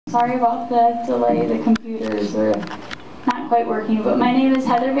Sorry about the delay, the computers were not quite working, but my name is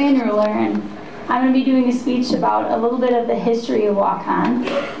Heather Van Ruler, and I'm going to be doing a speech about a little bit of the history of Waukon.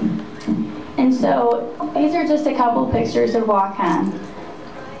 And so, these are just a couple pictures of Waukon,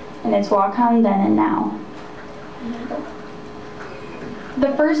 and it's Waukon Then and Now.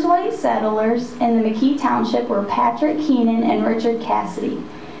 The first white settlers in the McKee Township were Patrick Keenan and Richard Cassidy.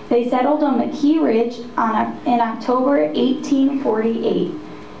 They settled on McKee Ridge in October 1848.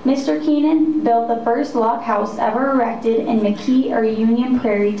 Mr. Keenan built the first log house ever erected in McKee or Union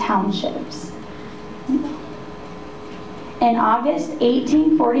Prairie Townships. In August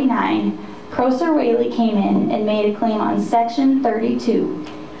 1849, Prosser Whaley came in and made a claim on Section 32.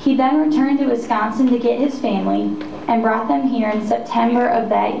 He then returned to Wisconsin to get his family and brought them here in September of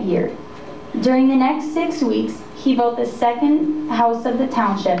that year. During the next 6 weeks, he built the second house of the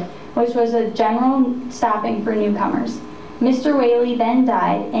township, which was a general stopping for newcomers. Mr. Whaley then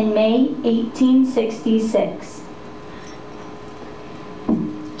died in May 1866.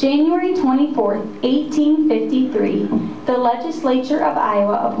 January 24, 1853, the legislature of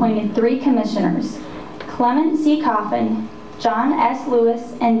Iowa appointed 3 commissioners, Clement C. Coffin, John S.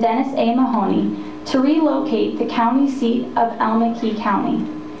 Lewis, and Dennis A. Mahoney, to relocate the county seat of Elmwood County.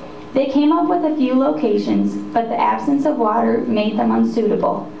 They came up with a few locations, but the absence of water made them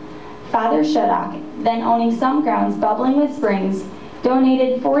unsuitable. Father Shuddock, then owning some grounds bubbling with springs,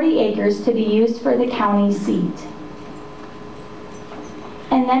 donated 40 acres to be used for the county seat.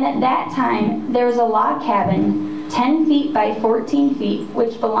 And then at that time, there was a log cabin, 10 feet by 14 feet,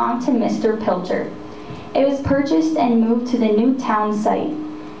 which belonged to Mr. Pilcher. It was purchased and moved to the new town site.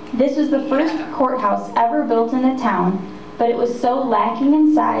 This was the first courthouse ever built in the town, but it was so lacking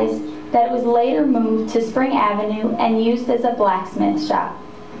in size that it was later moved to Spring Avenue and used as a blacksmith shop.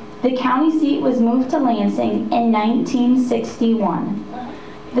 The county seat was moved to Lansing in 1961.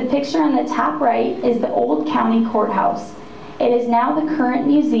 The picture on the top right is the old county courthouse. It is now the current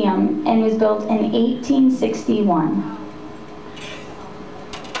museum and was built in 1861.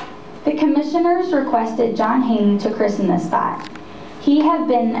 The commissioners requested John Haney to christen the spot. He had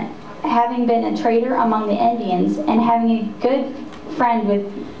having been a trader among the Indians and having a good friend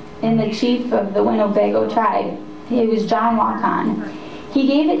in the chief of the Winnebago tribe. It was John Waukon. He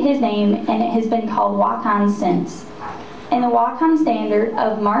gave it his name, and it has been called Waukon since. In the Waukon Standard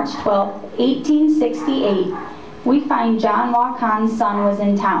of March 12, 1868, we find John Waukon's son was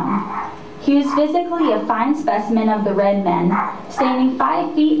in town. He was physically a fine specimen of the red men, standing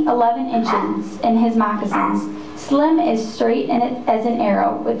 5 feet 11 inches in his moccasins, slim as straight as an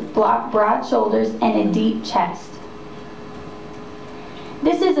arrow, with broad shoulders and a deep chest.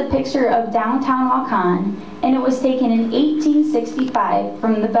 This is a picture of downtown Waukon, and it was taken in 1865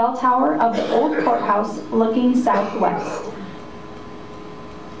 from the bell tower of the old courthouse looking southwest.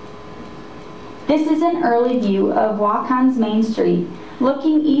 This is an early view of Waukon's Main Street,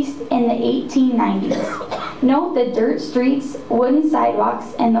 looking east in the 1890s. Note the dirt streets, wooden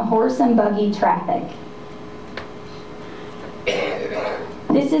sidewalks, and the horse and buggy traffic.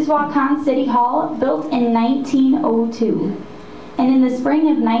 This is Waukon City Hall, built in 1902. And in the spring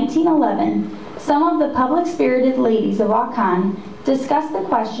of 1911, some of the public-spirited ladies of Waukon discussed the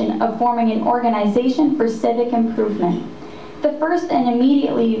question of forming an organization for civic improvement. The first and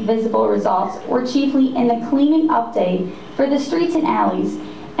immediately visible results were chiefly in the cleaning up day for the streets and alleys,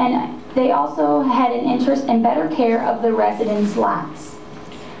 and they also had an interest in better care of the residents' lots.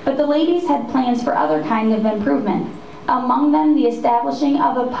 But the ladies had plans for other kinds of improvement, among them the establishing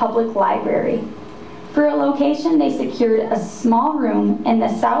of a public library. For a location, they secured a small room in the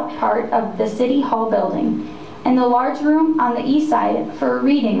south part of the City Hall building, and the large room on the east side for a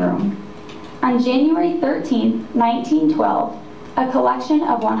reading room. On January 13, 1912, a collection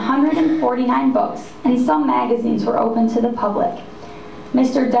of 149 books and some magazines were opened to the public.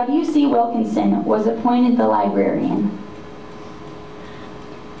 Mr. W.C. Wilkinson was appointed the librarian.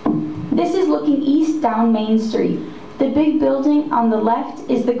 This is looking east down Main Street. The big building on the left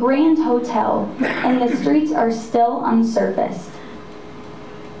is the Grand Hotel, and the streets are still unsurfaced.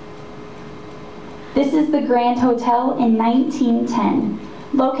 This is the Grand Hotel in 1910,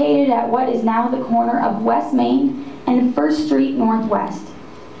 located at what is now the corner of West Main and 1st Street Northwest.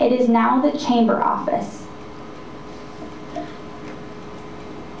 It is now the Chamber Office.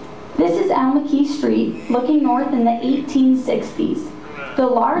 This is Elmwood Street, looking north in the 1860s. The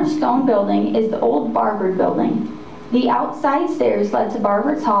large stone building is the old Barbard Building. The outside stairs led to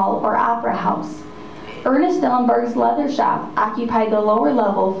Barbard's Hall or Opera House. Ernest Dillenberg's leather shop occupied the lower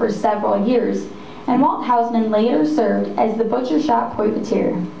level for several years, and Walt Hausman later served as the butcher shop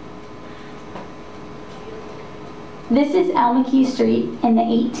proprietor. This is Elmekey Street in the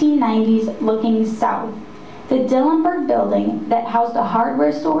 1890s looking south. The Dillenberg building that housed a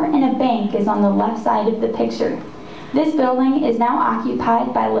hardware store and a bank is on the left side of the picture. This building is now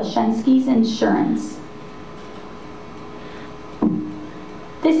occupied by Lashensky's Insurance.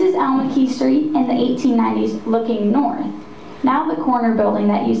 This is Elmekey Street in the 1890s looking north. Now the corner building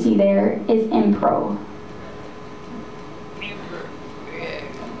that you see there is Impro.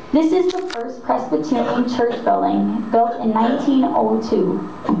 This is the first Presbyterian church building built in 1902.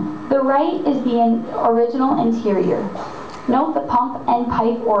 The right is the original interior. Note the pump and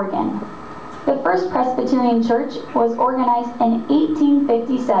pipe organ. The first Presbyterian church was organized in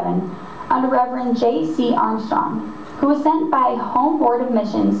 1857 under Reverend J.C. Armstrong, who was sent by Home Board of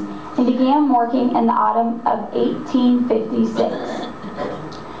Missions and began working in the autumn of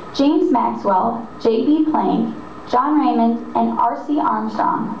 1856. James Maxwell, J.B. Plank, John Raymond, and R.C.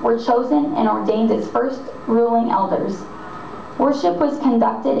 Armstrong were chosen and ordained as first ruling elders. Worship was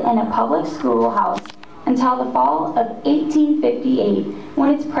conducted in a public schoolhouse until the fall of 1858, when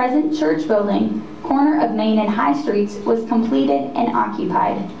its present church building, corner of Main and High Streets, was completed and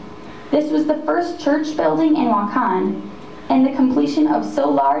occupied. This was the first church building in Waukon, and the completion of so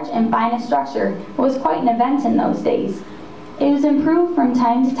large and fine a structure was quite an event in those days. It was improved from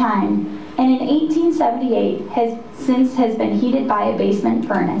time to time, and in 1878 has been heated by a basement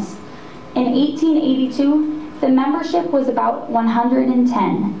furnace. In 1882, the membership was about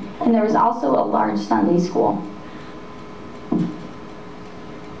 110, and there was also a large Sunday school.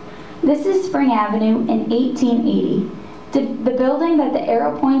 This is Spring Avenue in 1880. The building that the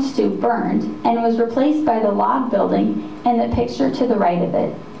arrow points to burned and was replaced by the log building in the picture to the right of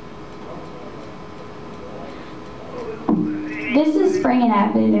it. This is Spring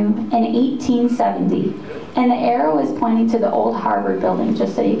Avenue in 1870, and the arrow is pointing to the old Harvard building,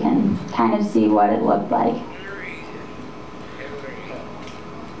 just so you can kind of see what it looked like.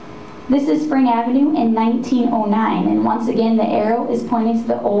 This is Spring Avenue in 1909, and once again the arrow is pointing to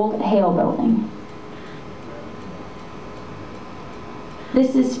the old Hale building.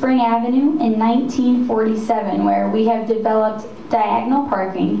 This is Spring Avenue in 1947, where we have developed diagonal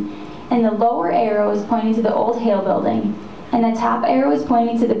parking, and the lower arrow is pointing to the old Hale building, and the top arrow is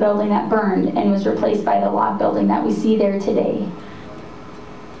pointing to the building that burned and was replaced by the log building that we see there today.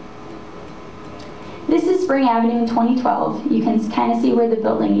 This is Spring Avenue in 2012. You can kind of see where the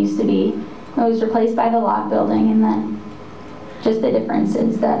building used to be. It was replaced by the log building, and then just the difference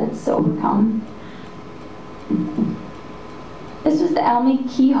is that it's overcome. This was the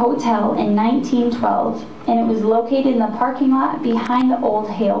Elmekey Hotel in 1912, and it was located in the parking lot behind the old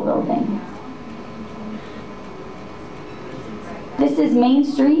Hale building. This is Main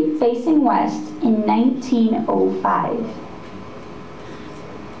Street facing west in 1905.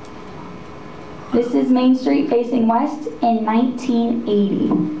 This is Main Street facing west in 1980,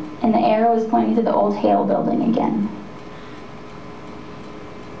 and the arrow is pointing to the old Hale building again.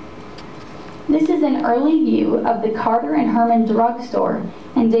 This is an early view of the Carter and Herman Drug Store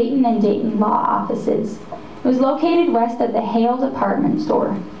and Dayton Law offices. It was located west of the Hale Department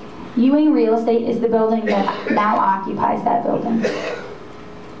Store. Ewing Real Estate is the building that now occupies that building.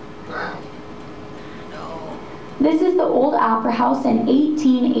 This is the old Opera House in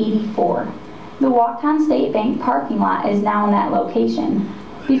 1884. The Waukon State Bank parking lot is now in that location.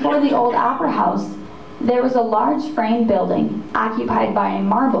 Before the old Opera House, there was a large frame building occupied by a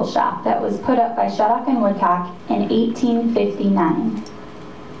marble shop that was put up by Shuddock and Woodcock in 1859.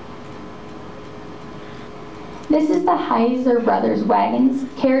 This is the Heiser Brothers wagons,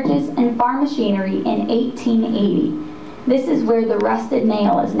 carriages, and farm machinery in 1880. This is where the Rusted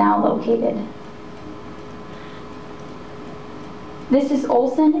Nail is now located. This is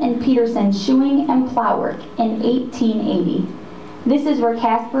Olson and Peterson Shoeing and Plow Work in 1880. This is where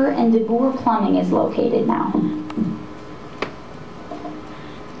Casper and DeBoer Plumbing is located now.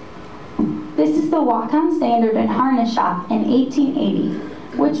 This is the Waukon Standard and Harness Shop in 1880,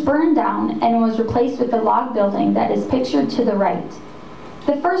 which burned down and was replaced with the log building that is pictured to the right.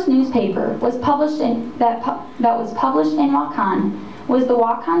 The first newspaper was published that was published in Waukon was the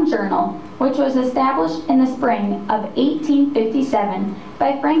Waukon Journal, which was established in the spring of 1857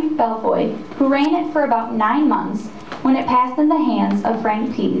 by Frank Belfoy, who ran it for about 9 months when it passed in the hands of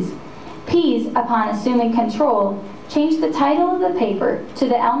Frank Pease. Pease, upon assuming control, changed the title of the paper to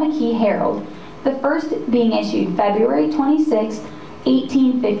the Elmekey Herald, the first being issued February 26,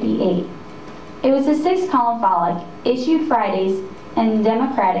 1858. It was a 6-column frolic, issued Fridays, and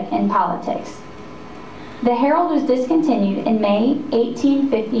democratic in politics. The Herald was discontinued in May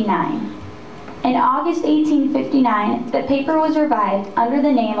 1859. In August 1859, the paper was revived under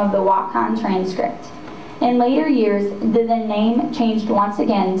the name of the Waukon Transcript. In later years, the name changed once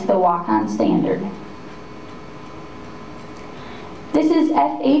again to the Waukon Standard. This is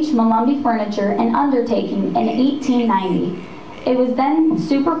F.H. Malumbi Furniture and Undertaking in 1890. It was then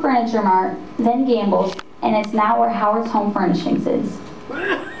Super Furniture Mart, then Gamble's, and it's now where Howard's Home Furnishings is.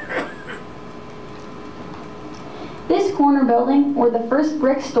 This corner building were the first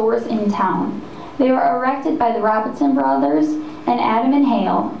brick stores in town. They were erected by the Robinson brothers and Adam and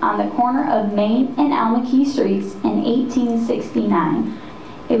Hale on the corner of Main and Almaquis Streets in 1869.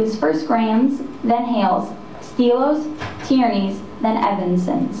 It was first Graham's, then Hale's, Stilo's, Tierney's, then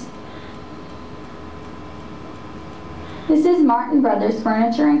Evanson's. This is Martin Brothers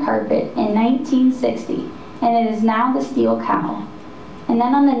Furniture and Carpet in 1960, and it is now the Steel Cow. And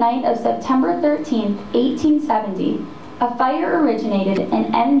then on the night of September 13, 1870, a fire originated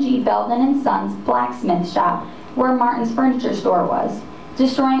in M.G. Belden and Sons blacksmith shop where Martin's furniture store was,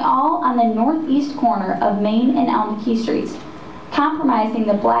 destroying all on the northeast corner of Main and Almaquis Streets, compromising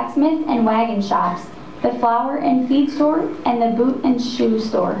the blacksmith and wagon shops, the flour and feed store, and the boot and shoe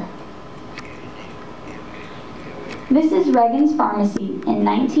store. This is Reagan's Pharmacy in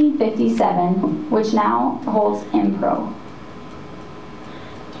 1957, which now holds Impro.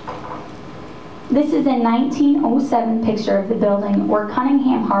 This is a 1907 picture of the building where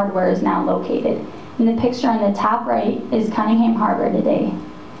Cunningham Hardware is now located. And the picture on the top right is Cunningham Hardware today.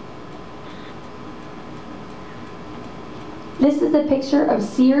 This is a picture of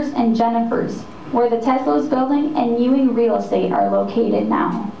Sears and Jennifer's, where the Teslo's building and Ewing Real Estate are located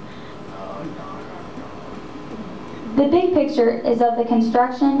now. The big picture is of the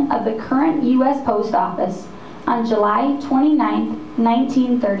construction of the current U.S. Post Office on July 29,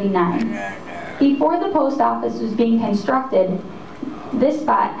 1939. Before the post office was being constructed, this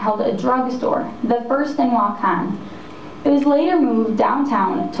spot held a drugstore, the first in Waukon. It was later moved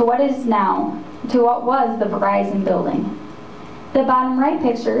downtown to what was the Verizon building. The bottom right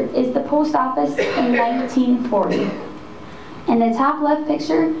picture is the post office in 1940. And the top left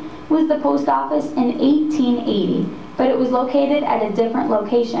picture was the post office in 1880, but it was located at a different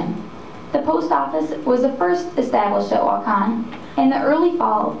location. The post office was the first established at Waukon in the early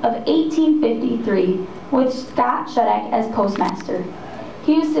fall of 1853 with Scott Shudak as postmaster.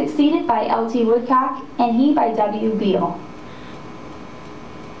 He was succeeded by L.T. Woodcock and he by W. Beale.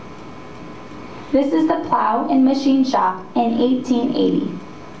 This is the plow and machine shop in 1880.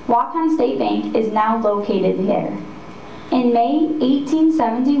 Waukon State Bank is now located there. In May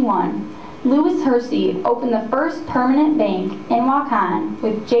 1871, Lewis Hersey opened the first permanent bank in Waukon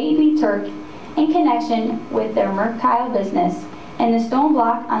with J.B. Turk in connection with their mercantile business in the stone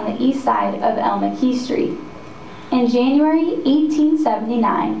block on the east side of Almaquis Street. In January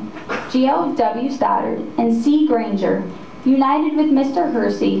 1879, G.L.W. Stoddard and C. Granger united with Mr.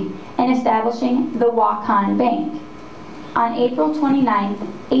 Hersey in establishing the Waukon Bank. On April 29,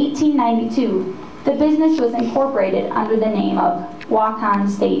 1892, the business was incorporated under the name of Waukon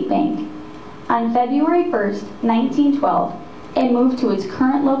State Bank. On February 1, 1912, it moved to its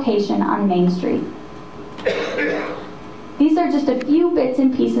current location on Main Street. These are just a few bits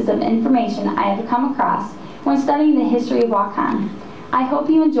and pieces of information I have come across when studying the history of Waukon. I hope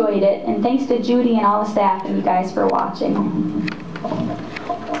you enjoyed it, and thanks to Judy and all the staff and you guys for watching.